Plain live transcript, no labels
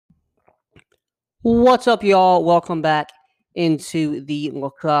What's up, y'all? Welcome back into the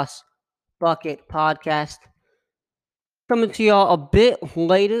Lacrosse Bucket Podcast. Coming to y'all a bit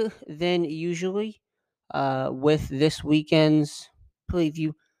later than usually with this weekend's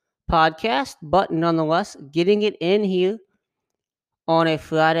preview podcast, but nonetheless, getting it in here on a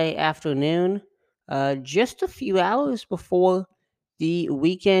Friday afternoon, just a few hours before the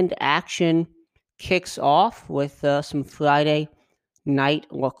weekend action kicks off with some Friday night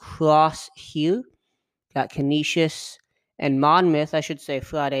lacrosse here. Got Canisius and Monmouth, I should say,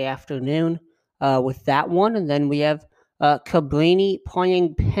 Friday afternoon with that one. And then we have Cabrini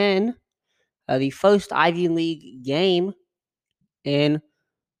playing Penn, the first Ivy League game in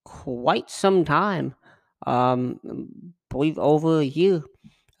quite some time. Believe over a year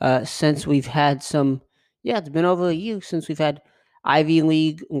since we've had some. Yeah, it's been over a year since we've had Ivy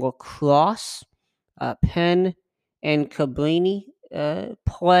League lacrosse, Penn and Cabrini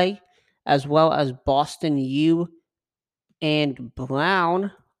play, as well as Boston U and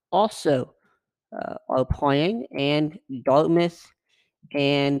Brown also are playing, and Dartmouth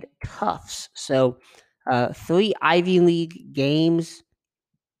and Tufts. So, three Ivy League games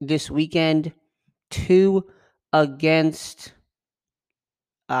this weekend, two against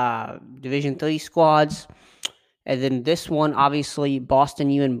Division Three squads, and then this one, obviously, Boston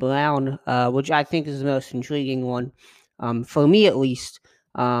U and Brown, which I think is the most intriguing one, for me at least,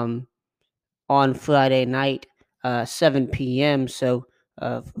 on Friday night, 7 p.m. So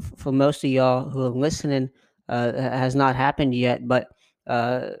for most of y'all who are listening, has not happened yet. But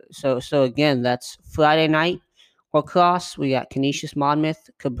so again, that's Friday night lacrosse. We got Canisius Monmouth,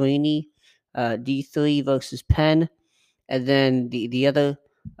 Cabrini, D3 versus Penn, and then the other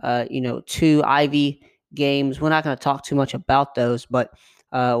two Ivy games. We're not going to talk too much about those, but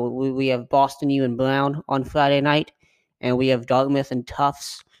we have Boston U and Brown on Friday night, and we have Dartmouth and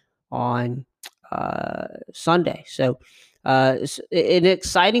Tufts on Sunday. So it's an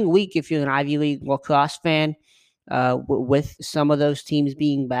exciting week if you're an Ivy League lacrosse fan, with some of those teams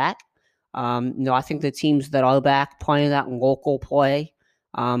being back. I think the teams that are back playing that local play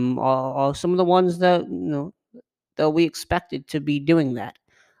are some of the ones that that we expected to be doing that.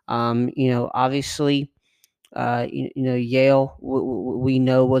 Obviously, Yale we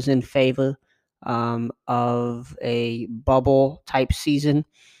know was in favor of a bubble type season.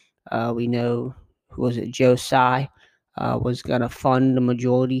 We know, who was it, Joe Tsai was going to fund the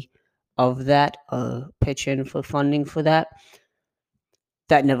majority of that, pitch in for funding for that.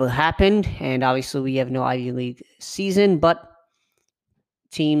 That never happened, and obviously we have no Ivy League season, but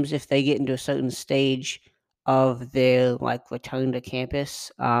teams, if they get into a certain stage of their return to campus,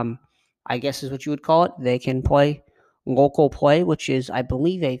 I guess is what you would call it, they can play local play, which is, I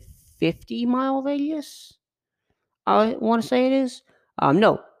believe, a 50-mile radius. I want to say it is.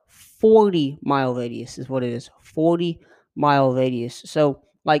 No, 40-mile radius is what it is. 40-mile radius. So,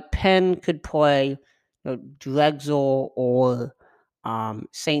 Penn could play, Drexel or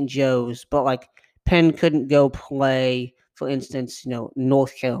St. Joe's, but Penn couldn't go play, for instance,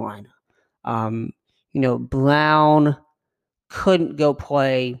 North Carolina. Brown couldn't go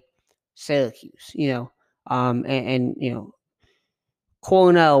play Syracuse. And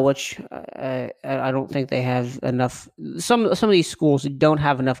Cornell, which I don't think they have enough. Some of these schools don't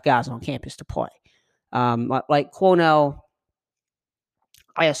have enough guys on campus to play. Like Cornell,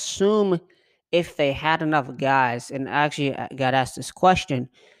 I assume if they had enough guys, and I actually got asked this question,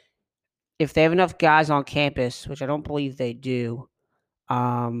 if they have enough guys on campus, which I don't believe they do.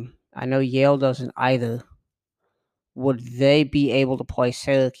 I know Yale doesn't either. Would they be able to play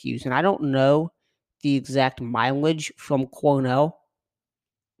Syracuse? And I don't know the exact mileage from Cornell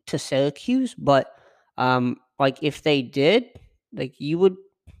to Syracuse, but if they did, you would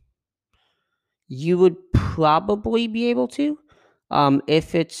probably be able to,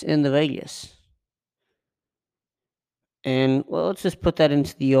 if it's in the radius. And well, let's just put that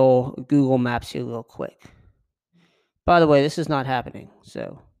into the old Google Maps here real quick. By the way, this is not happening,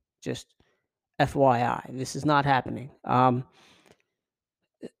 so just FYI, this is not happening.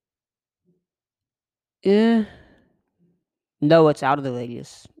 Eh, no, it's out of the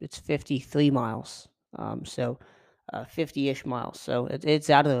radius. It's 53 miles. So 50-ish miles. So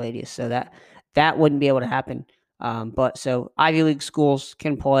it's out of the radius. So that wouldn't be able to happen. But so Ivy League schools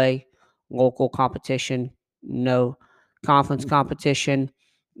can play local competition, no conference competition,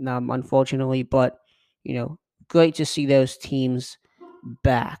 unfortunately. But great to see those teams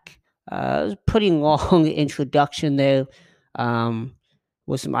back. It was a pretty long introduction there,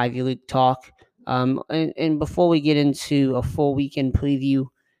 with some Ivy League talk. And before we get into a full weekend preview,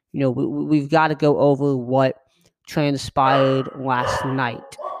 we've got to go over what transpired last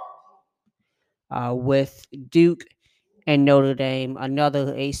night. with Duke and Notre Dame,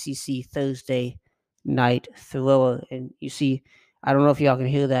 another ACC Thursday night thriller. And you see, I don't know if y'all can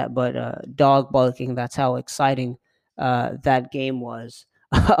hear that, but dog barking. That's how exciting that game was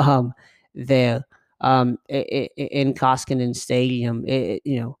um, there in Koskinen Stadium.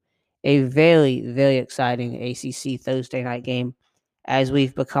 A very, very exciting ACC Thursday night game, as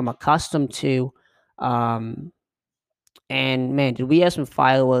we've become accustomed to. And man, did we have some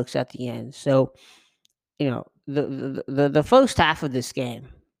fireworks at the end? So the first half of this game,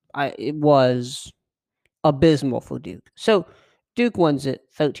 it was abysmal for Duke. So Duke wins it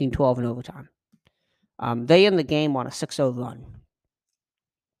 13-12 in overtime. They end the game on a 6-0 run,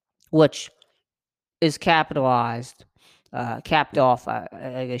 which is capped off,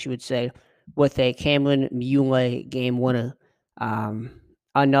 I guess you would say, with a Cameron Mule game winner.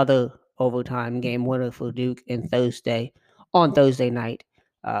 Another overtime game winner for Duke on Thursday night.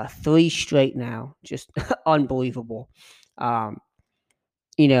 3 straight now, just unbelievable. Um,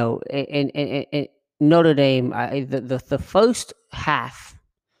 and Notre Dame, the first half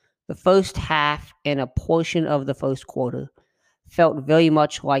and a portion of the first quarter felt very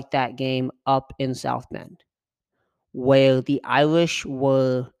much like that game up in South Bend, where the Irish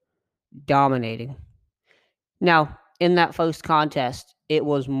were dominating. Now, in that first contest, it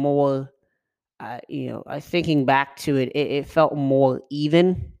was more, thinking back to it, it felt more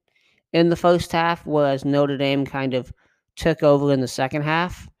even in the first half, whereas Notre Dame kind of took over in the second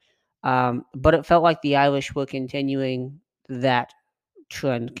half. But it felt like the Irish were continuing that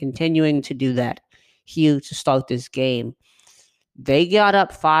trend, continuing to do that here to start this game. They got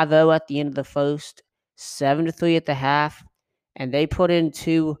up 5-0 at the end of the first, 7-3 at the half, and they put in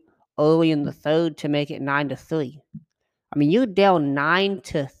 2 early in the third to make it 9-3. I mean, you're down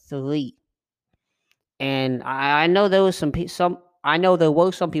 9-3, and I know there was I know there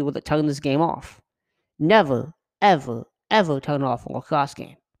were some people that turned this game off. Never, ever, ever turn off a lacrosse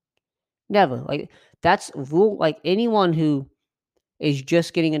game. Never. Like, that's rule. Like, anyone who is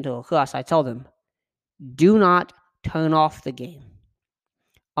just getting into lacrosse, I tell them, do not turn off the game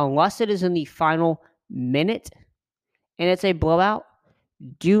unless it is in the final minute and it's a blowout.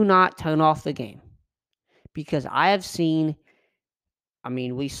 Do not turn off the game, because I have seen. I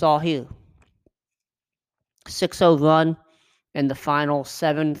mean, we saw here 6-0 run in the final,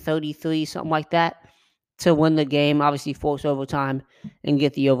 7-33, something like that, to win the game. Obviously, force overtime and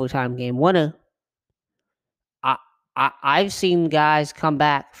get the overtime game winner. I've seen guys come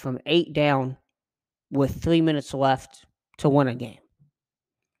back from 8 down with 3 minutes left to win a game.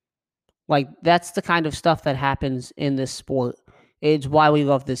 Like, that's the kind of stuff that happens in this sport. It's why we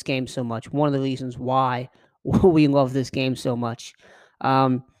love this game so much. One of the reasons why we love this game so much.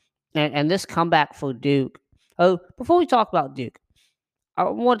 And this comeback for Duke. Oh, before we talk about Duke, I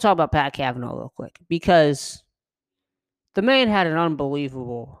want to talk about Pat Cavanaugh real quick, because the man had an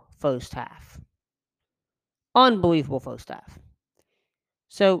unbelievable first half. Unbelievable first half.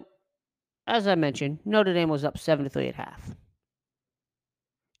 So, as I mentioned, Notre Dame was up 7-3 at half.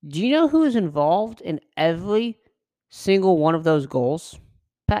 Do you know who is involved in every single one of those goals?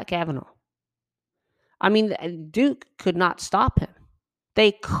 Pat Cavanaugh. I mean, Duke could not stop him.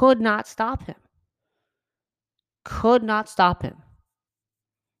 They could not stop him. Could not stop him.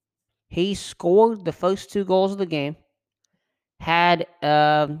 He scored the first 2 goals of the game. Had,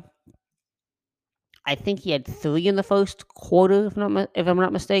 I think he had 3 in the first quarter, if I'm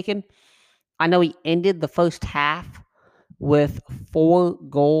not mistaken. I know he ended the first half with 4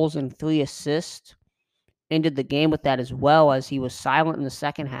 goals and 3 assists. Ended the game with that, as well as he was silent in the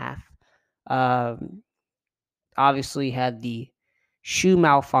second half. Obviously had the shoe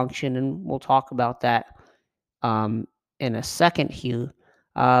malfunction, and we'll talk about that in a second here.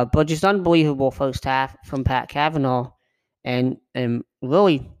 But just unbelievable first half from Pat Cavanaugh, and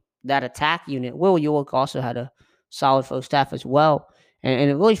really that attack unit. Will York also had a solid first half as well,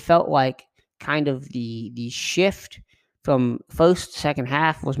 and it really felt like kind of the shift from first to second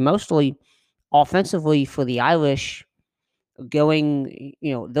half was mostly offensively for the Irish. Going,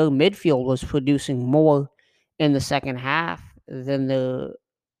 their midfield was producing more in the second half than the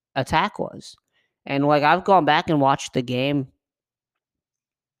attack was. And like, I've gone back and watched the game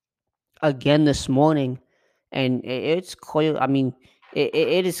again this morning, and it's clear. I mean,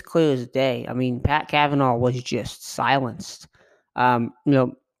 it is clear as day. I mean, Pat Cavanaugh was just silenced. I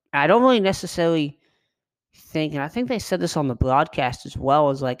don't really necessarily think, and I think they said this on the broadcast as well,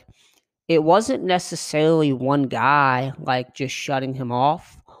 is like, it wasn't necessarily one guy like just shutting him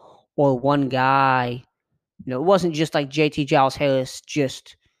off, or one guy. It wasn't just like JT Giles Harris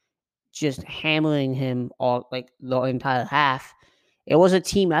just hammering him all like the entire half. It was a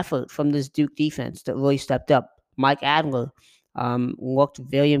team effort from this Duke defense that really stepped up. Mike Adler looked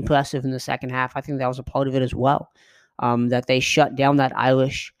very impressive in the second half. I think that was a part of it as well. That they shut down that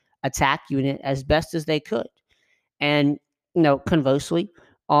Irish attack unit as best as they could. And, conversely,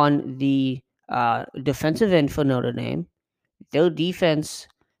 on the defensive end for Notre Dame, their defense,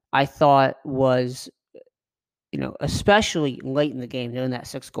 I thought, was, especially late in the game during that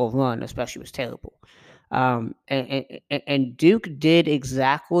 6-goal run, especially, was terrible. And Duke did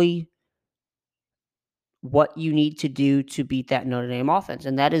exactly what you need to do to beat that Notre Dame offense,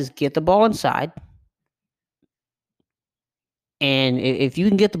 and that is get the ball inside. And if you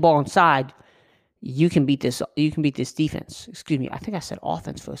can get the ball inside, you can beat this. You can beat this defense. Excuse me. I think I said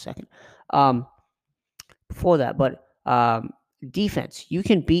offense for a second before that, but defense. You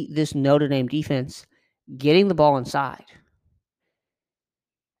can beat this Notre Dame defense getting the ball inside.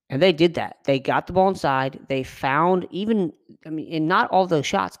 And they did that. They got the ball inside. They found and not all those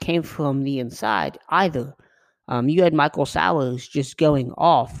shots came from the inside either. You had Michael Sowers just going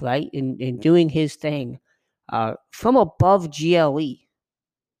off, right, and doing his thing from above GLE.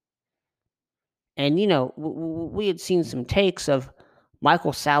 And, we had seen some takes of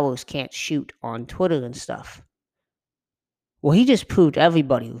Michael Sowers can't shoot on Twitter and stuff. Well, he just proved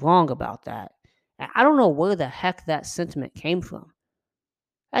everybody wrong about that. I don't know where the heck that sentiment came from.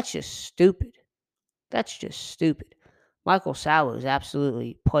 That's just stupid. Michael Sowers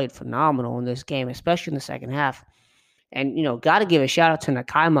absolutely played phenomenal in this game, especially in the second half. And, got to give a shout out to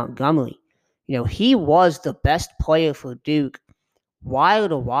Nakai Montgomery. He was the best player for Duke wire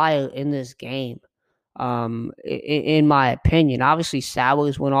to wire in this game, in my opinion. Obviously,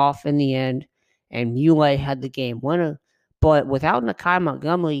 Sowers went off in the end, and Muley had the game winner. But without Nakai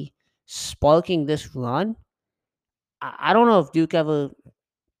Montgomery sparking this run, I don't know if Duke ever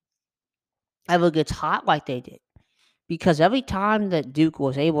gets hot like they did. Because every time that Duke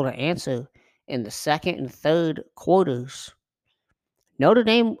was able to answer in the second and third quarters, Notre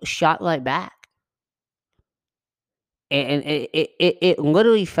Dame shot right back. And it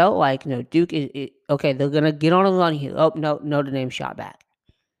literally felt like, Duke is okay, they're going to get on a run here. Oh, no, Notre Dame shot back.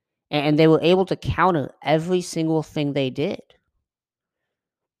 And they were able to counter every single thing they did.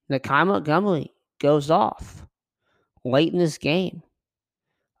 Nakai Montgomery goes off late in this game.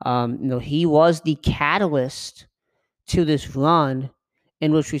 He was the catalyst to this run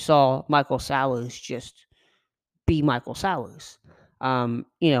in which we saw Michael Sowers just be Michael Sowers.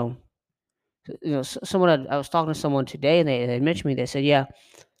 Someone I was talking to someone today, and they mentioned me. They said,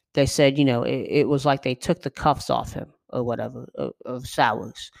 it was like they took the cuffs off him or whatever of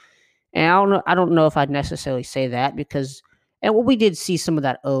Sowers. And I don't know if I'd necessarily say that because, we did see some of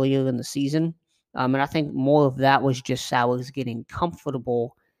that earlier in the season. And I think more of that was just Sowers getting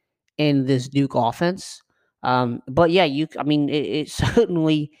comfortable in this Duke offense. But yeah, it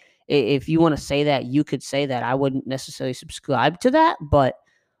certainly, if you want to say that, you could say that. I wouldn't necessarily subscribe to that, but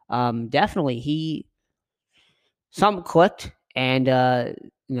definitely something clicked, and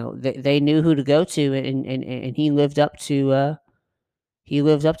they knew who to go to, and he lived up to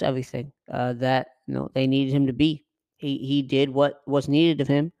everything that they needed him to be. He did what was needed of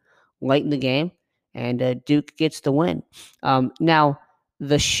him late in the game, and Duke gets the win. Now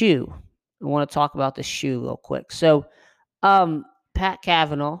the shoe. I want to talk about the shoe real quick. So, Pat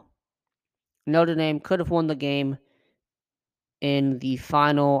Cavanaugh, Notre Dame could have won the game in the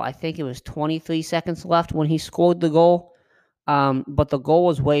final. I think it was 23 seconds left when he scored the goal. But the goal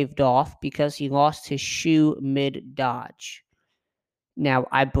was waved off because he lost his shoe mid-dodge. Now,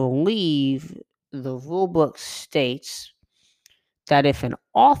 I believe the rulebook states that if an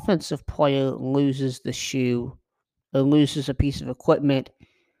offensive player loses the shoe or loses a piece of equipment,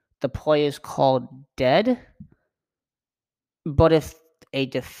 the play is called dead. But if a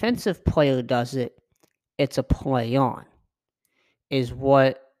defensive player does it, it's a play on, is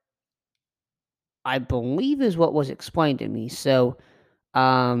what I believe is what was explained to me. So,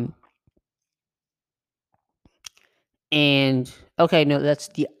 and okay, no, that's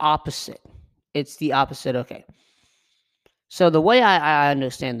the opposite. It's the opposite. Okay. So the way I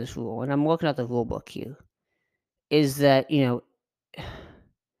understand this rule, and I'm looking at the rule book here, is that,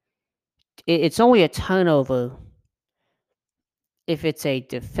 it's only a turnover if it's a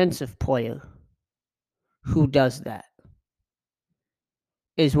defensive player who does that,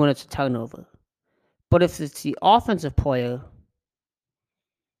 is when it's a turnover. But if it's the offensive player,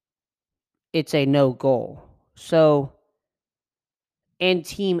 it's a no goal. So, and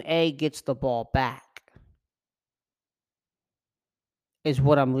Team A gets the ball back, is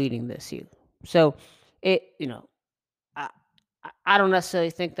what I'm reading this here. So, I don't necessarily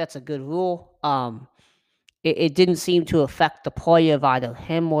think that's a good rule. it didn't seem to affect the play of either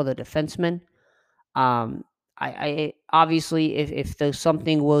him or the defenseman. Um, I obviously, if there's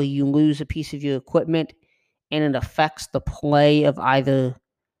something where you lose a piece of your equipment and it affects the play of either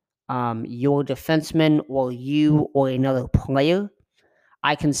your defenseman or you or another player,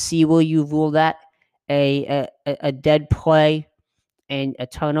 I can see where you rule that a dead play and a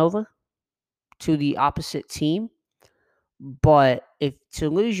turnover to the opposite team. But if to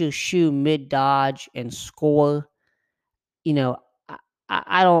lose your shoe mid dodge and score, you know, I,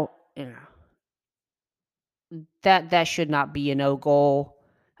 I don't, you know, that should not be a no goal.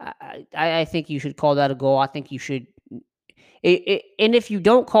 I think you should call that a goal. I think you should. And if you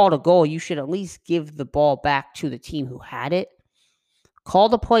don't call it a goal, you should at least give the ball back to the team who had it. Call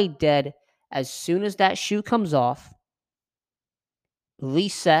the play dead as soon as that shoe comes off.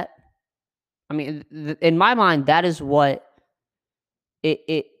 Reset. I mean, in my mind, that is what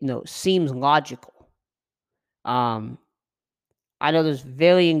it seems logical. Um, I know there's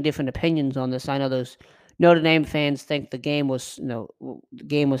varying different opinions on this. I know there's Notre Dame fans think the game was the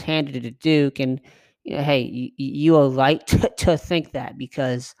game was handed to Duke, and hey, you are right to think that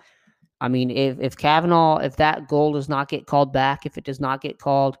because I mean if Kavanaugh, if that goal does not get called back, if it does not get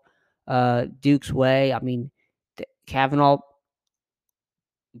called Duke's way, I mean Kavanaugh,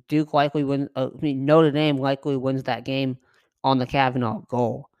 Duke likely win. I mean Notre Dame likely wins that game on the Kavanaugh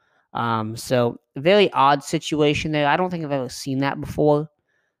goal. So very odd situation there. I don't think I've ever seen that before.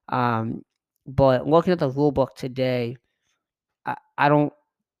 Um, but looking at the rule book today, I don't.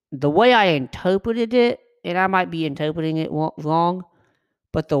 The way I interpreted it, and I might be interpreting it wrong,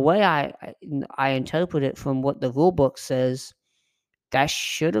 but the way I interpret it from what the rule book says, that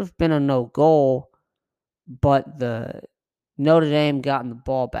should have been a no goal, but the Notre Dame gotten the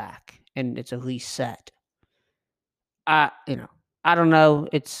ball back, and it's a reset. I don't know.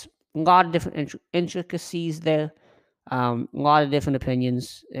 It's a lot of different intricacies there. A lot of different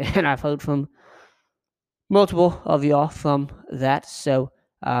opinions, and I've heard from multiple of y'all from that. So,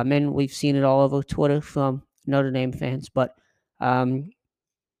 and we've seen it all over Twitter from Notre Dame fans. But um,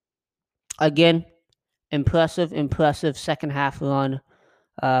 again, impressive second half run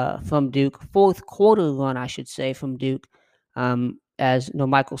from Duke, fourth quarter run, I should say, from Duke. As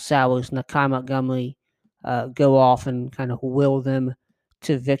Michael Sowers and Nakai Montgomery go off and kind of will them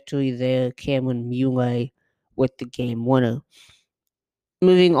to victory there. Cameron Muley with the game winner.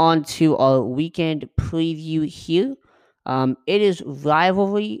 Moving on to our weekend preview here. It is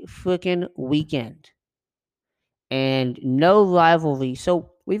rivalry freaking weekend. And no rivalry.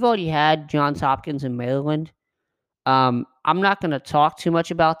 So we've already had Johns Hopkins in Maryland. I'm not going to talk too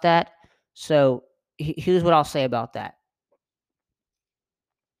much about that. So here's what I'll say about that.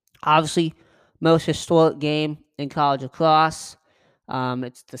 Obviously, most historic game in college lacrosse.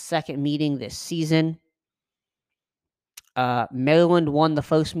 It's the second meeting this season. Maryland won the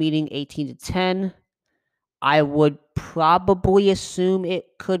first meeting 18-10. I would probably assume it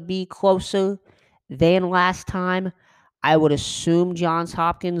could be closer than last time. I would assume Johns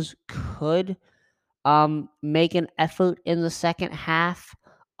Hopkins could make an effort in the second half,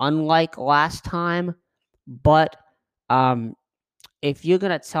 unlike last time. But if you're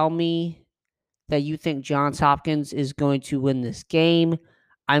going to tell me that you think Johns Hopkins is going to win this game,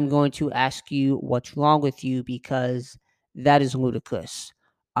 I'm going to ask you what's wrong with you because that is ludicrous.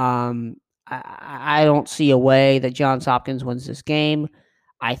 I don't see a way that Johns Hopkins wins this game.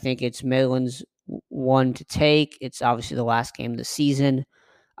 I think it's Maryland's one to take. It's obviously the last game of the season.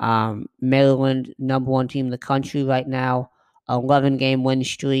 Maryland, number one team in the country right now, 11-game win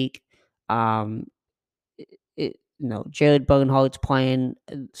streak. Jared Bernhardt's playing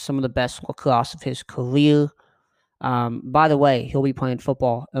some of the best lacrosse of his career. By the way, he'll be playing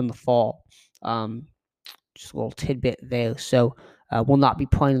football in the fall. Just a little tidbit there. So will not be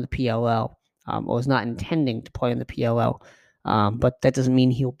playing in the PLL, or is not intending to play in the PLL. But that doesn't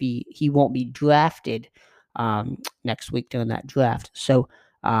mean he won't be drafted next week during that draft. So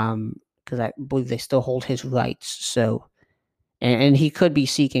because I believe they still hold his rights. So and he could be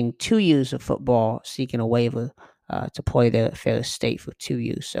seeking 2 years of football, seeking a waiver to play there at Ferris State for 2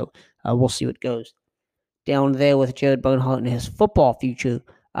 years. So we'll see what goes down there with Jared Bernhardt and his football future.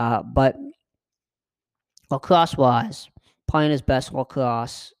 But lacrosse-wise, playing his best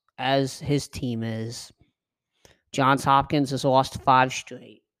lacrosse as his team is. Johns Hopkins has lost 5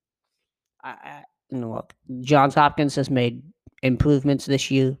 straight. Look, Johns Hopkins has made improvements this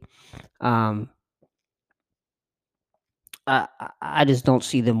year. I just don't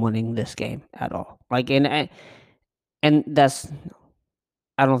see them winning this game at all. And that's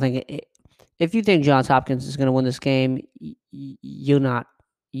I don't think if you think Johns Hopkins is going to win this game, you're not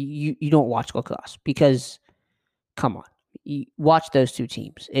you don't watch lacrosse because come on. You watch those two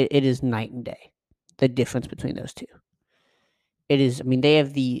teams. It is night and day, the difference between those two. It is, I mean, they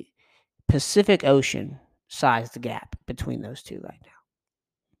have the Pacific Ocean sized gap between those two right now.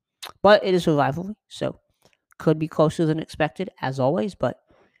 But it is a rivalry, so could be closer than expected, as always, but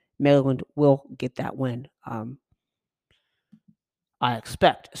Maryland will get that win, I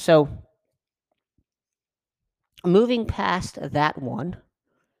expect. So, moving past that one,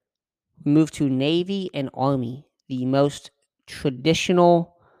 move to Navy and Army, the most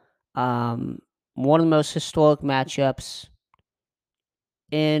traditional, one of the most historic matchups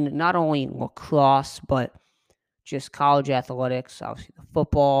in not only lacrosse, but just college athletics. Obviously, the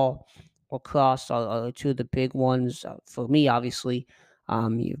football, lacrosse are two of the big ones for me, obviously.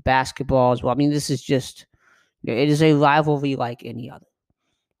 You have basketball as well. I mean, this is just, it is a rivalry like any other.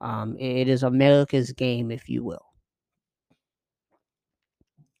 It is America's game, if you will.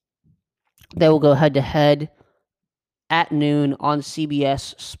 They will go head to head at noon on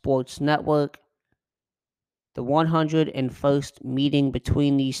CBS Sports Network. The 101st meeting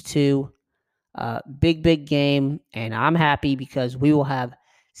between these two. Big game. And I'm happy because we will have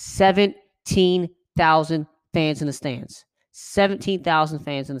 17,000 fans in the stands. 17,000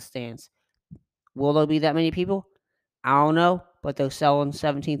 fans in the stands. Will there be that many people? I don't know, but they're selling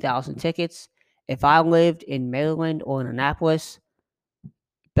 17,000 tickets. If I lived in Maryland or in Annapolis,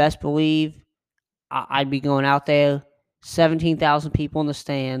 best believe I'd be going out there. 17,000 people in the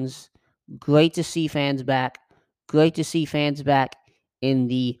stands. Great to see fans back. Great to see fans back in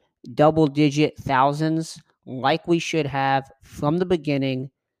the double-digit thousands like we should have from the beginning.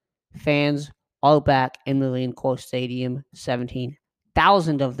 Fans are back in Marine Corps Stadium.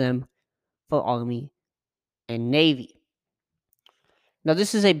 17,000 of them for Army and Navy. Now,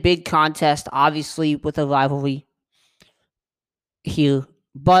 this is a big contest, obviously, with a rivalry here,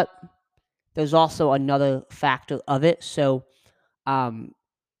 but there's also another factor of it. So, the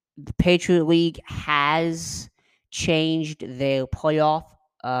Patriot League has changed their playoff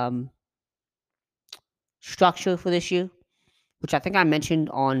structure for this year, which I think I mentioned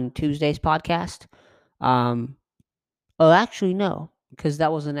on Tuesday's podcast. Actually, no, because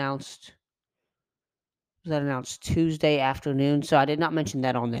that was announced. Was that announced Tuesday afternoon? So I did not mention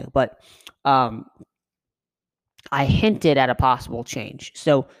that on there, but I hinted at a possible change.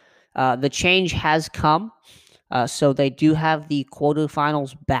 So the change has come. So they do have the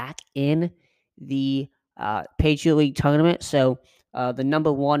quarterfinals back in the Patriot League tournament. So the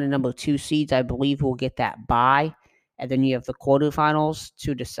number 1 and number 2 seeds, I believe, will get that bye. And then you have the quarterfinals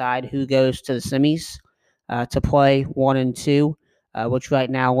to decide who goes to the semis to play 1 and 2, which right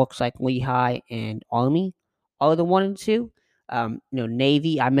now looks like Lehigh and Army are the 1 and 2.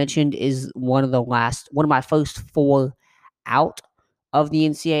 Navy, I mentioned, is one of my first 4 out of the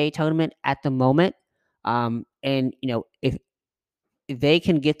NCAA tournament at the moment. And if they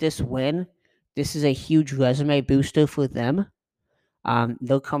can get this win, this is a huge resume booster for them.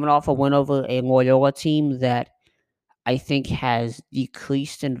 They're coming off a win over a Loyola team that I think has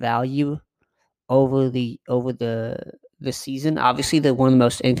decreased in value over the season. Obviously, they're one of the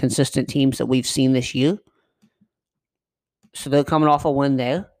most inconsistent teams that we've seen this year. So they're coming off a win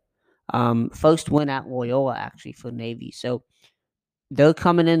there. First win at Loyola, actually, for Navy. So they're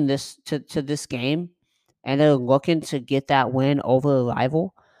coming in to this game, and they're looking to get that win over a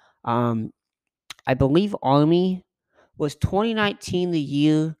rival. I believe Army was 2019 the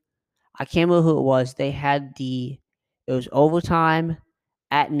year. I can't remember who it was. They had it was overtime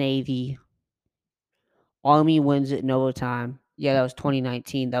at Navy. Army wins it in overtime. Yeah, that was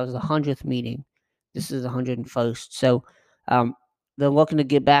 2019. That was the 100th meeting. This is the 101st. So they're looking to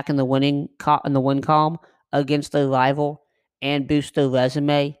get back in the win column against their rival and boost their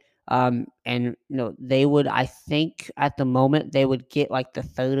resume. And they would, I think, at the moment they would get like the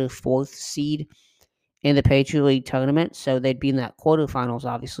 3rd or 4th seed in the Patriot League tournament. So they'd be in that quarterfinals,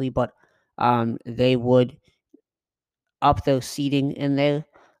 obviously, but they would up their seeding in there.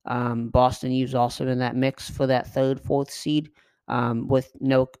 Boston U's also in that mix for that 3rd, 4th seed with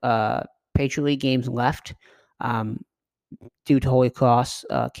no Patriot League games left due to Holy Cross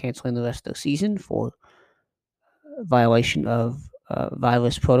canceling the rest of the season for violation of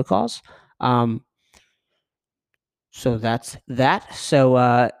virus protocols. So that's that.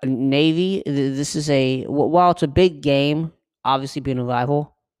 So Navy, this is while it's a big game, obviously being a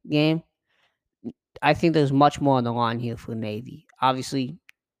rival game, I think there's much more on the line here for Navy. Obviously,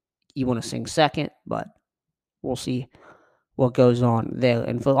 you want to sing second, but we'll see what goes on there.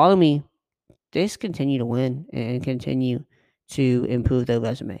 And for Army, they just continue to win and continue to improve their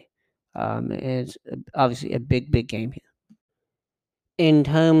resume. And it's obviously a big game here. In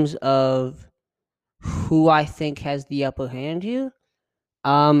terms of who I think has the upper hand here.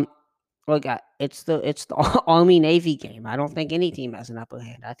 Um, Look, it's the Army Navy game. I don't think any team has an upper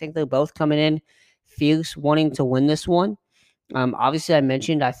hand. I think they're both coming in fierce, wanting to win this one. Obviously, I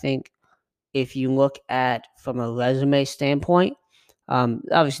mentioned I think if you look at from a resume standpoint,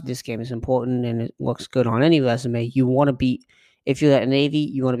 obviously this game is important and it looks good on any resume. You want to beat if you're at Navy,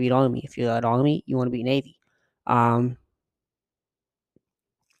 you want to beat Army. If you're at Army, you want to beat Navy. Um,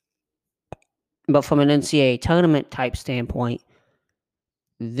 but from an NCAA tournament type standpoint,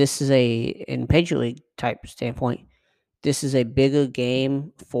 this is a in Patriot League type standpoint. This is a bigger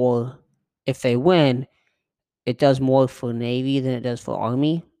game for if they win. It does more for Navy than it does for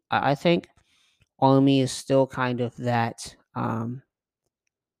Army. I think Army is still kind of that.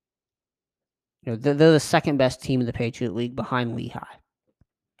 They're the second best team in the Patriot League behind Lehigh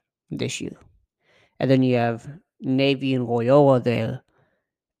this year. And then you have Navy and Loyola there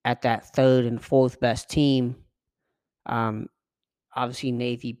at that third and fourth best team. Um, Obviously,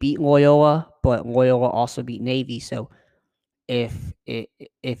 Navy beat Loyola, but Loyola also beat Navy. So if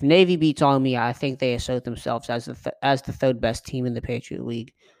Navy beats Army, I think they assert themselves as the third best team in the Patriot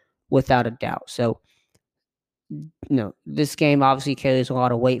League without a doubt. So this game obviously carries a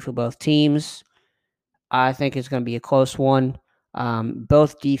lot of weight for both teams. I think it's going to be a close one.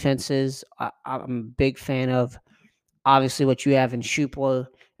 Both defenses, I'm a big fan of. Obviously, what you have in Shupler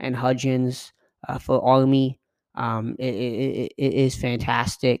and Hudgens for Army, it is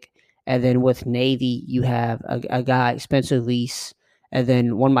fantastic. And then with Navy, you have a guy, Spencer Lease, and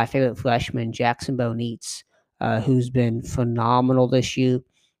then one of my favorite freshmen, Jackson Bonitz, who's been phenomenal this year,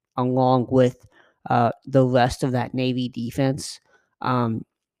 along with the rest of that Navy defense. Um,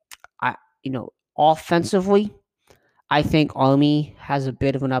 I, offensively, I think Army has a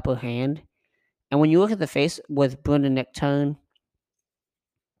bit of an upper hand. And when you look at the face with Brendan Nichtern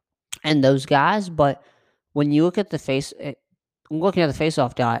and those guys, but when you look at the looking at the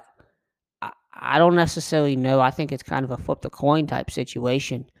face-off dot, I don't necessarily know. I think it's kind of a flip the coin type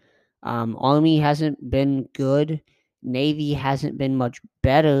situation. Army hasn't been good. Navy hasn't been much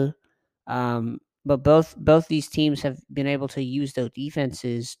better. But both these teams have been able to use their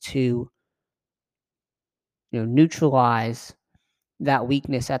defenses to neutralize that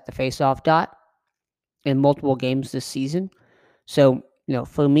weakness at the face-off dot in multiple games this season. So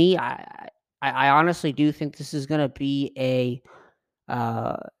for me, I honestly do think this is going to be a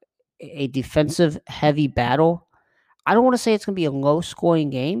defensive heavy battle. I don't want to say it's going to be a low scoring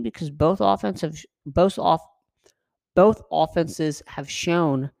game because both offenses have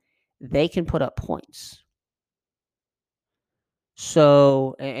shown they can put up points.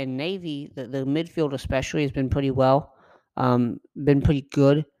 So and Navy, the midfield especially has been pretty well, been pretty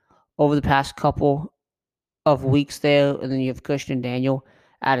good over the past couple of weeks there. And then you have Christian Daniel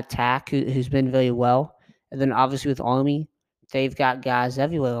at attack who's been very well. And then obviously with Army, they've got guys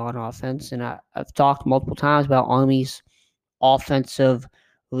everywhere on offense. And I've talked multiple times about Army's offensive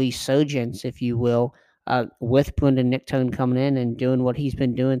resurgence, if you will, with Brendan Nichtern coming in and doing what he's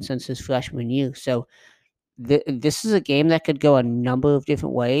been doing since his freshman year. So this is a game that could go a number of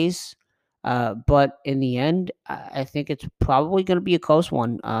different ways. But in the end, I think it's probably going to be a close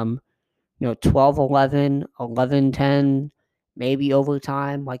one. 12-11, 11-10, maybe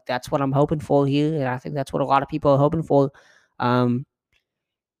overtime. Like, that's what I'm hoping for here, and I think that's what a lot of people are hoping for. And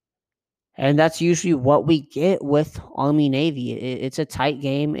that's usually what we get with Army Navy. It's a tight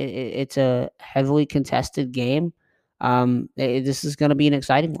game. It's a heavily contested game. This is going to be an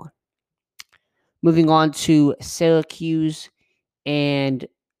exciting one. Moving on to Syracuse and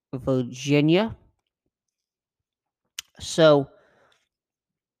Virginia. So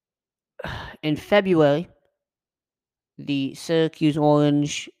in February, the Syracuse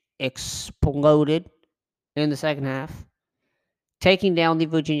Orange exploded in the second half, taking down the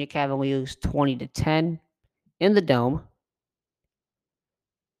Virginia Cavaliers 20-10 in the Dome.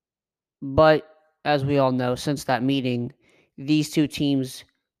 But as we all know, since that meeting, these two teams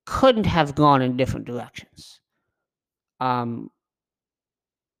couldn't have gone in different directions.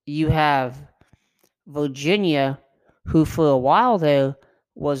 You have Virginia, who for a while there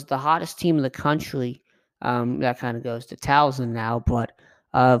was the hottest team in the country. That kind of goes to Towson now, but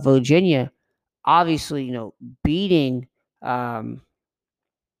Virginia, obviously, beating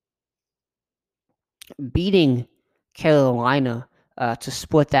beating Carolina to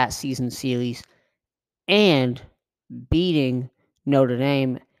split that season series, and beating Notre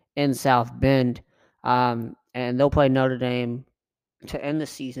Dame in South Bend, and they'll play Notre Dame to end the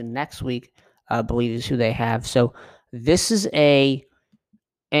season next week. I believe is who they have. So this is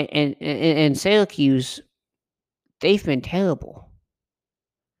and Syracuse, they've been terrible.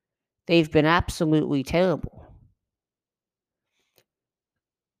 They've been absolutely terrible.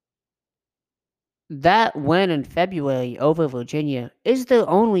 That win in February over Virginia is their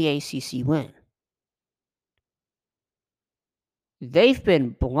only ACC win. They've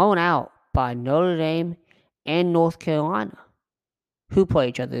been blown out by Notre Dame and North Carolina, who play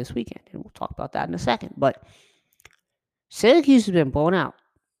each other this weekend, and we'll talk about that in a second. But Syracuse has been blown out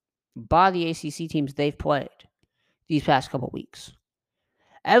by the ACC teams they've played these past couple weeks.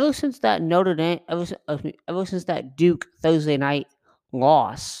 Ever since that Notre Dame, ever since that Duke Thursday night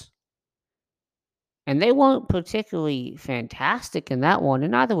loss, and they weren't particularly fantastic in that one,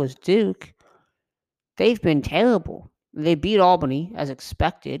 and neither was Duke. They've been terrible. They beat Albany as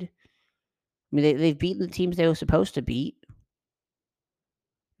expected. I mean, they've beaten the teams they were supposed to beat.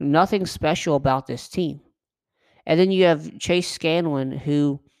 Nothing special about this team. And then you have Chase Scanlon,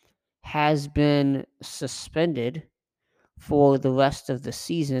 who has been suspended for the rest of the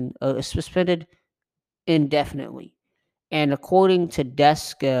season, suspended indefinitely. And according to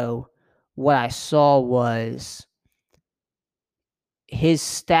Desco, what I saw was his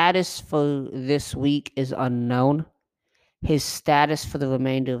status for this week is unknown. His status for the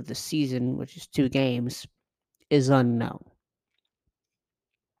remainder of the season, which is 2 games, is unknown.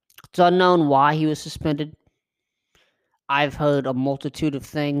 It's unknown why he was suspended. I've heard a multitude of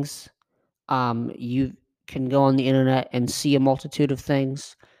things. You can go on the internet and see a multitude of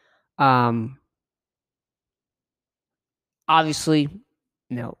things. Obviously,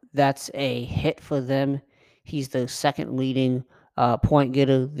 that's a hit for them. He's the second leading point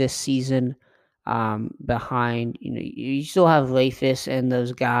getter this season. Behind, you still have Rafis and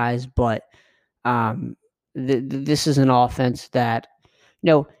those guys, but this is an offense that,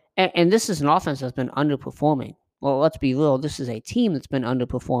 and this is an offense that's been underperforming. Well, let's be real. This is a team that's been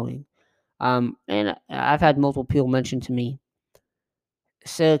underperforming. And I've had multiple people mention to me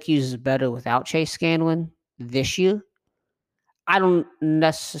Syracuse is better without Chase Scanlon this year. I don't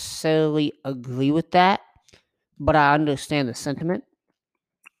necessarily agree with that, but I understand the sentiment.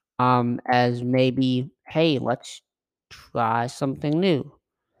 As maybe, hey, let's try something new,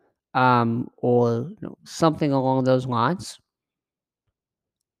 or something along those lines.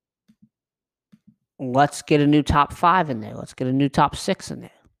 Let's get a new top 5 in there. Let's get a new top 6 in there,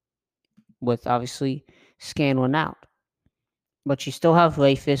 with obviously Scanlon out. But you still have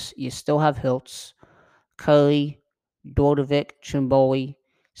Rafis, you still have Hiltz, Curry, Dordovic, Chimboli.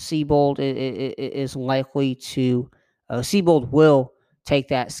 Siebold is likely to. Siebold will take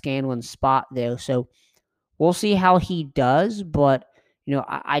that Scanlon spot there. So we'll see how he does. But,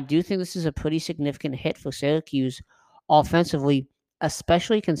 I do think this is a pretty significant hit for Syracuse offensively,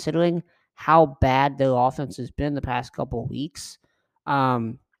 especially considering how bad their offense has been the past couple of weeks.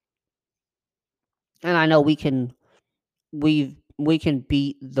 And I know we can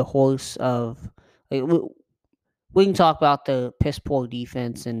beat the horse of. We can talk about the piss poor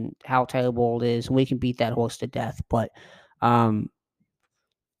defense and how terrible it is, and we can beat that horse to death. But,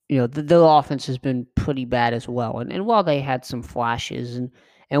 their offense has been pretty bad as well. And while they had some flashes,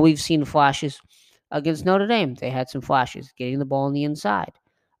 and we've seen flashes against Notre Dame, they had some flashes getting the ball on the inside.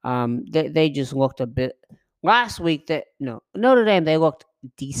 They just looked a bit last week. Notre Dame, they looked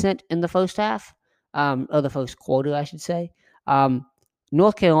decent in the first half, or the first quarter, I should say.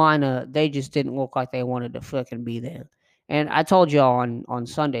 North Carolina, they just didn't look like they wanted to frickin' be there. And I told y'all on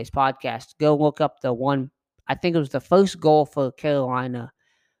Sunday's podcast, go look up the one, I think it was the first goal for Carolina,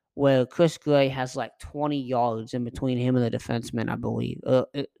 where Chris Gray has like 20 yards in between him and the defenseman, I believe.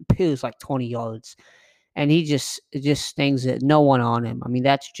 It appears like 20 yards. And he just stings it. No one on him. I mean,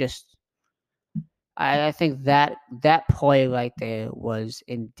 that's just, I think that play right there was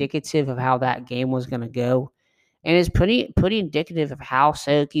indicative of how that game was going to go. And it's pretty indicative of how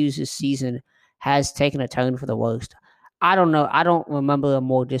Syracuse's season has taken a turn for the worst. I don't know. I don't remember a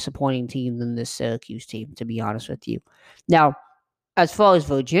more disappointing team than this Syracuse team, to be honest with you. Now, as far as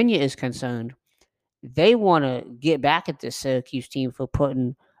Virginia is concerned, they want to get back at this Syracuse team for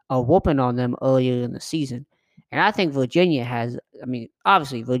putting a whooping on them earlier in the season. And I think Virginia has,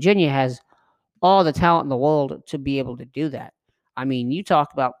 obviously, Virginia has all the talent in the world to be able to do that. I mean, you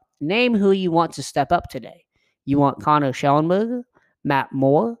talk about, name who you want to step up today. You want Connor Schellenberger, Matt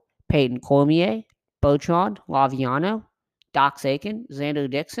Moore, Peyton Cormier, Bertrand, Laviano, Dox Aiken, Xander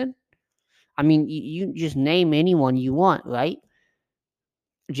Dixon. I mean, you just name anyone you want, right?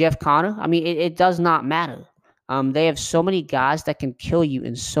 Jeff Connor. I mean, it does not matter. They have so many guys that can kill you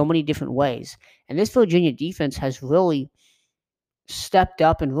in so many different ways. And this Virginia defense has really stepped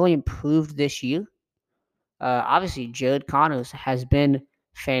up and really improved this year. Obviously, Jared Connors has been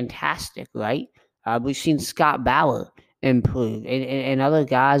fantastic, right? We've seen Scott Bauer improve, and other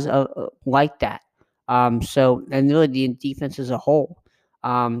guys like that. And really the defense as a whole.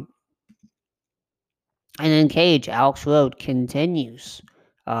 And then Cage, Alex Road continues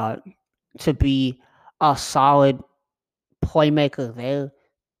uh, to be a solid playmaker there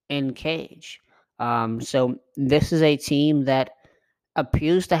in Cage. So this is a team that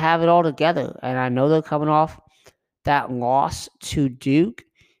appears to have it all together, and I know they're coming off that loss to Duke,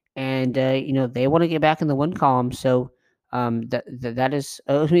 and they want to get back in the win column. So that is,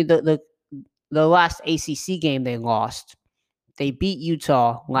 I mean, the last ACC game they lost, they beat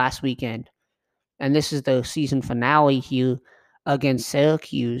Utah last weekend, and this is the season finale here against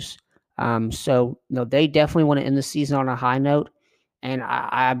Syracuse. So they definitely want to end the season on a high note, and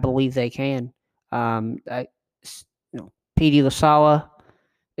I believe they can. Petey Lasala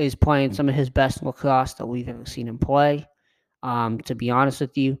is playing some of his best lacrosse that we've ever seen him play. To be honest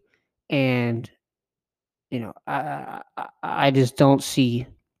with you, and I just don't see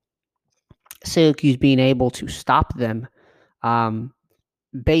Syracuse being able to stop them.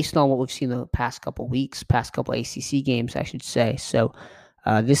 Based on what we've seen the past couple weeks, past couple ACC games, I should say. So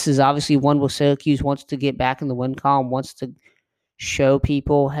this is obviously one where Syracuse wants to get back in the win column, wants to show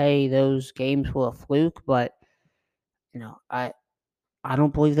people, hey, those games were a fluke. But I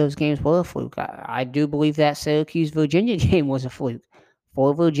don't believe those games were a fluke. I do believe that Syracuse Virginia game was a fluke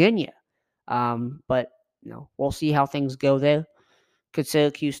for Virginia. But we'll see how things go there. Could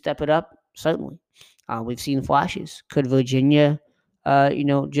Syracuse step it up? Certainly. We've seen flashes. Could Virginia,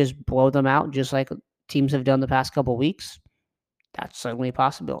 just blow them out, just like teams have done the past couple weeks? That's certainly a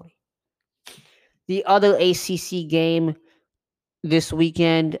possibility. The other ACC game this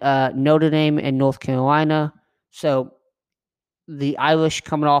weekend, Notre Dame and North Carolina. So the Irish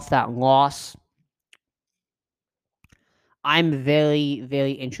coming off that loss. I'm very,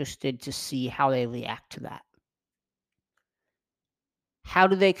 very interested to see how they react to that. How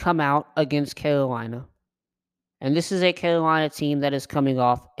do they come out against Carolina? And this is a Carolina team that is coming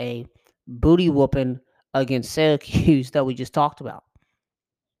off a booty whooping against Syracuse that we just talked about.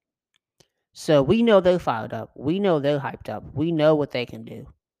 So we know they're fired up. We know they're hyped up. We know what they can do.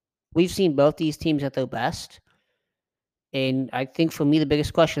 We've seen both these teams at their best. And I think for me, the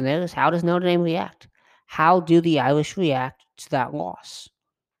biggest question there is, how does Notre Dame react? How do the Irish react to that loss?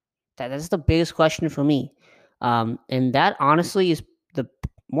 That's the biggest question for me. And that honestly is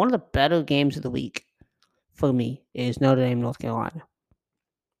one of the better games of the week for me is Notre Dame, North Carolina.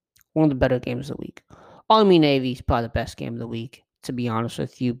 One of the better games of the week. Army-Navy is probably the best game of the week, to be honest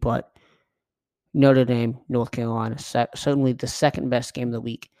with you, but Notre Dame, North Carolina, certainly the second best game of the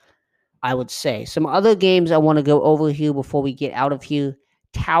week, I would say. Some other games I want to go over here before we get out of here.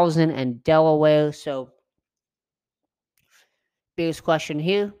 Towson and Delaware. So, biggest question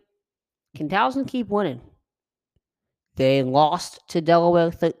here, can Towson keep winning? They lost to Delaware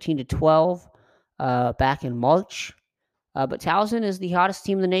 13-12 back in March. But Towson is the hottest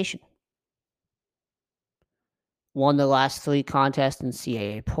team in the nation. Won the last 3 contests in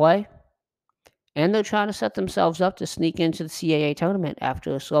CAA play. And they're trying to set themselves up to sneak into the CAA tournament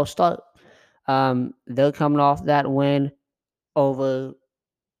after a slow start. They're coming off that win over,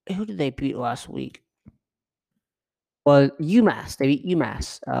 who did they beat last week? Well, UMass. They beat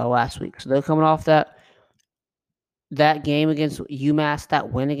UMass last week. So they're coming off that game against UMass,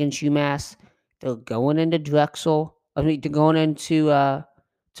 that win against UMass. They're going into Drexel. They're going into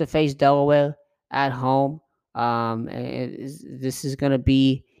to face Delaware at home. This is going to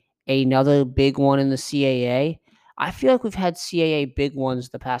be another big one in the CAA. I feel like we've had CAA big ones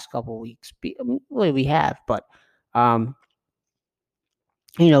the past couple of weeks. Really, we have, but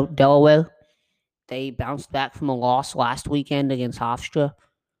Delaware, they bounced back from a loss last weekend against Hofstra,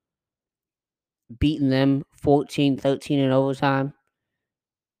 beating them 14-13 in overtime.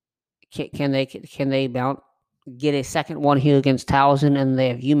 Can they get a second one here against Towson, and they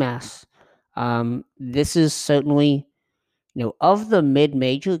have UMass? This is certainly, of the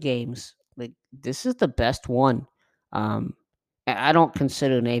mid-major games, like this is the best one. I don't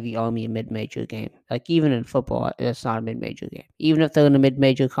consider Navy Army a mid-major game. Like even in football, that's not a mid-major game. Even if they're in a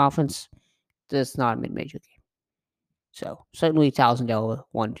mid-major conference, that's not a mid-major game. So certainly Towson Delaware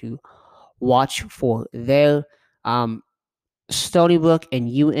one to watch for there. Stony Brook and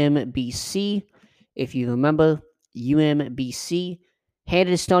UMBC. If you remember, UMBC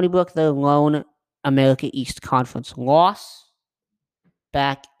handed Stony Brook their lone America East Conference loss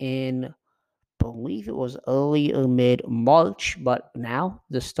back in, I believe it was early or mid-March, but now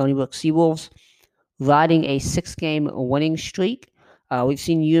the Stony Brook Seawolves riding a 6-game winning streak. We've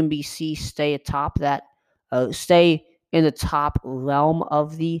seen UMBC stay in the top realm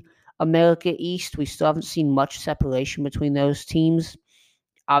of the America East. We still haven't seen much separation between those teams.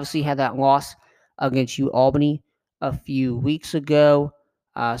 Obviously, had that loss against Albany a few weeks ago.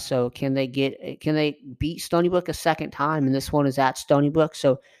 So can they beat Stony Brook a second time? And this one is at Stony Brook,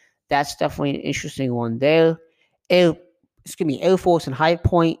 so that's definitely an interesting one there. Air Force and High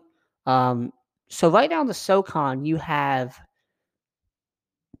Point. So right now in the SoCon, you have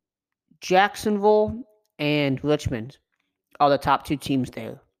Jacksonville and Richmond are the top two teams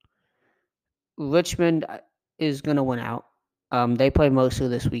there. Richmond is going to win out. They play Mercer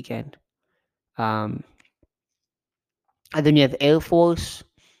this weekend. And then you have Air Force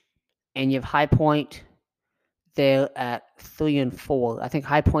and you have High Point. They're at 3-4. I think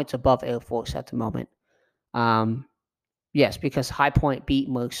High Point's above Air Force at the moment. Yes, because High Point beat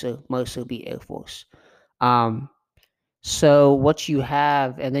Mercer. Mercer beat Air Force. So what you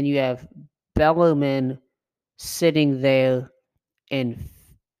have, and then you have Bellarmine sitting there in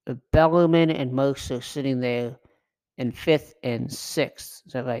Bellarmine and Mercer sitting there in 5th and 6th.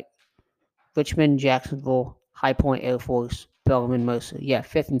 Is that right? Richmond, Jacksonville, High Point, Air Force, Bellarmine, Mercer. Yeah,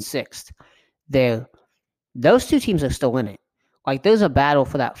 5th and 6th. There. Those two teams are still in it. Like, there's a battle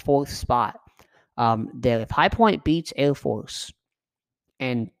for that 4th spot. There. If High Point beats Air Force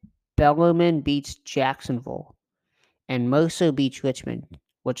and Bellarmine beats Jacksonville and Mercer beats Richmond,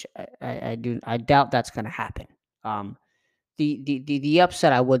 which I doubt that's going to happen. The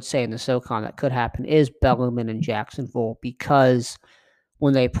upset I would say in the SoCon that could happen is Bellarmine and Jacksonville, because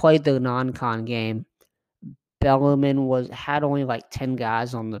when they played the non-con game, Bellarmine had only like 10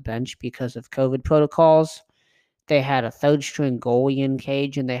 guys on the bench because of COVID protocols. They had a third string goalie in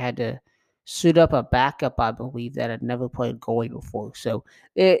cage, and they had to suit up a backup, I believe, that had never played goalie before. So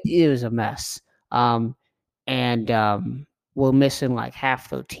it was a mess. And we're missing like half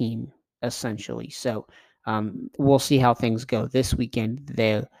their team, essentially. So we'll see how things go this weekend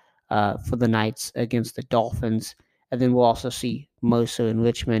there for the Knights against the Dolphins. And then we'll also see Mercer and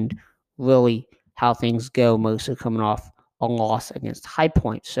Richmond, really how things go. Mercer coming off a loss against High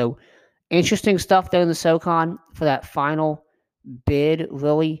Point. So interesting stuff there in the SoCon for that final bid,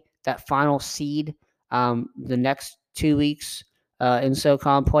 really, that final seed. The next 2 weeks in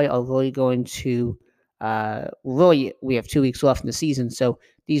SoCon play are really going to we have 2 weeks left in the season, so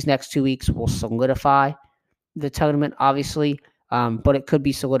these next 2 weeks will solidify the tournament, obviously, but it could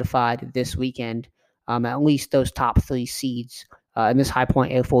be solidified this weekend. At least those top 3 seeds. And this High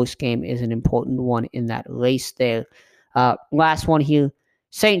Point Air Force game is an important one in that race there. Last one here,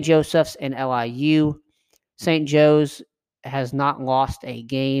 St. Joseph's and LIU. St. Joe's has not lost a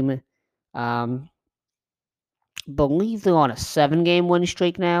game. Believe they're on a 7-game win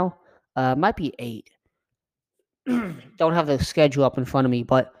streak now. Might be 8. Don't have the schedule up in front of me,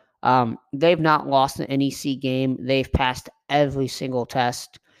 but they've not lost an NEC game. They've passed every single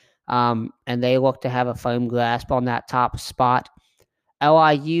test, and they look to have a firm grasp on that top spot.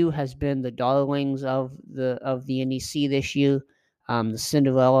 LIU has been the darlings of the NEC this year, the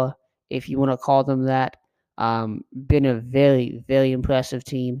Cinderella, if you want to call them that. Been a very, very impressive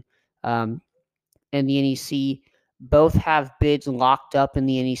team in the NEC. Both have bids locked up in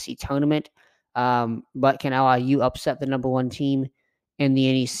the NEC tournament. But can LIU upset the number 1 team in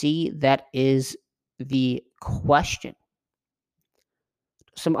the NEC? That is the question.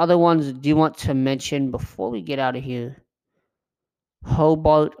 Some other ones do you want to mention before we get out of here?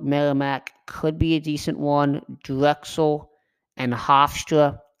 Hobart, Merrimack could be a decent one. Drexel and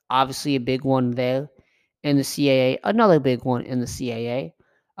Hofstra, obviously a big one there in the CAA. Another big one in the CAA.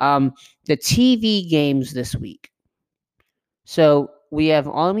 The TV games this week. So we have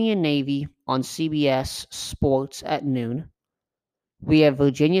Army and Navy on CBS Sports at noon. We have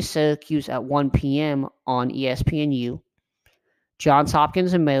Virginia Syracuse at 1 p.m. on ESPNU. Johns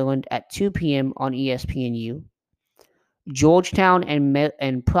Hopkins and Maryland at 2 p.m. on ESPNU. Georgetown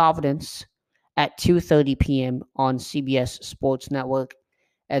and Providence at 2:30 p.m. on CBS Sports Network.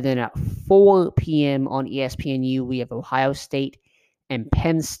 And then at 4 p.m. on ESPNU, we have Ohio State and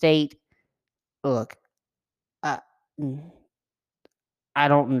Penn State. Look, I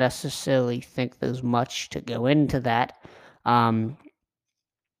don't necessarily think there's much to go into that. I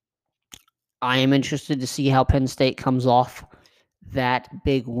am interested to see how Penn State comes off that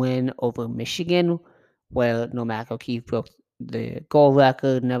big win over Michigan, where Nomak O'Keefe broke the goal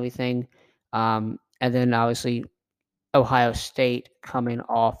record and everything. And then obviously Ohio State coming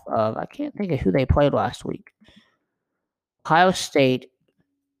off of, I can't think of who they played last week. Ohio State,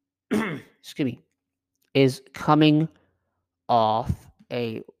 excuse me, is coming off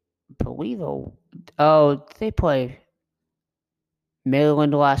they played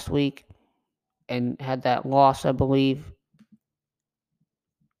Maryland last week and had that loss, I believe.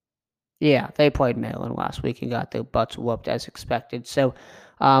 Yeah, they played Maryland last week and got their butts whooped as expected. So,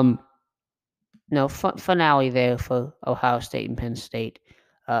 um, no finale there for Ohio State and Penn State.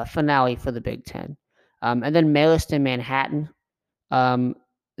 Finale for the Big Ten, and then Marist and Manhattan.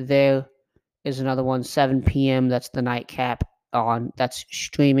 There is another one, 7 p.m. That's the nightcap on. That's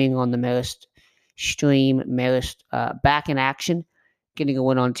streaming on the Marist stream. Marist back in action, getting a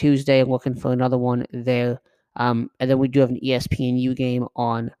win on Tuesday. Looking for another one there. And then we do have an ESPNU game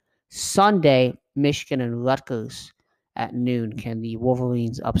on Sunday. Michigan and Rutgers at noon. Can the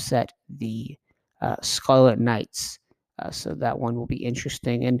Wolverines upset the Scarlet Knights? So that one will be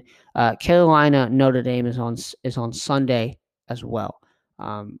interesting. And Carolina Notre Dame is on Sunday as well.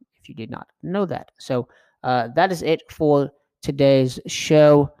 If you did not know that. So that is it for today's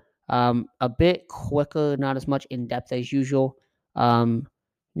show. A bit quicker, not as much in depth as usual.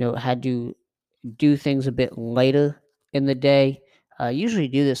 Had to do things a bit later in the day. Usually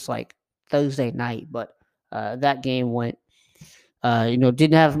do this like Thursday night, but that game went.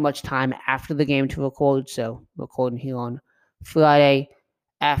 Didn't have much time after the game to record, so recording here on Friday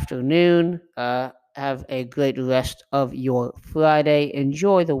afternoon. Have a great rest of your Friday.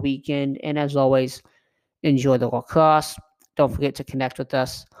 Enjoy the weekend, and as always, enjoy the lacrosse. Don't forget to connect with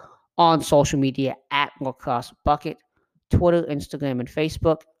us on social media at Lacrosse Bucket, Twitter, Instagram, and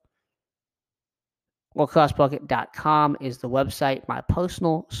Facebook. LacrosseBucket.com is the website. My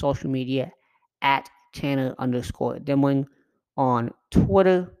personal social media at Tanner_Dimling on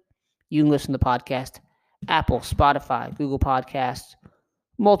Twitter. You can listen to the podcast, Apple, Spotify, Google Podcasts,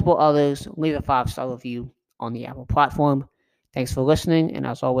 multiple others. Leave a 5-star review on the Apple platform. Thanks for listening, and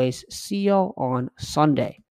as always, see y'all on Sunday.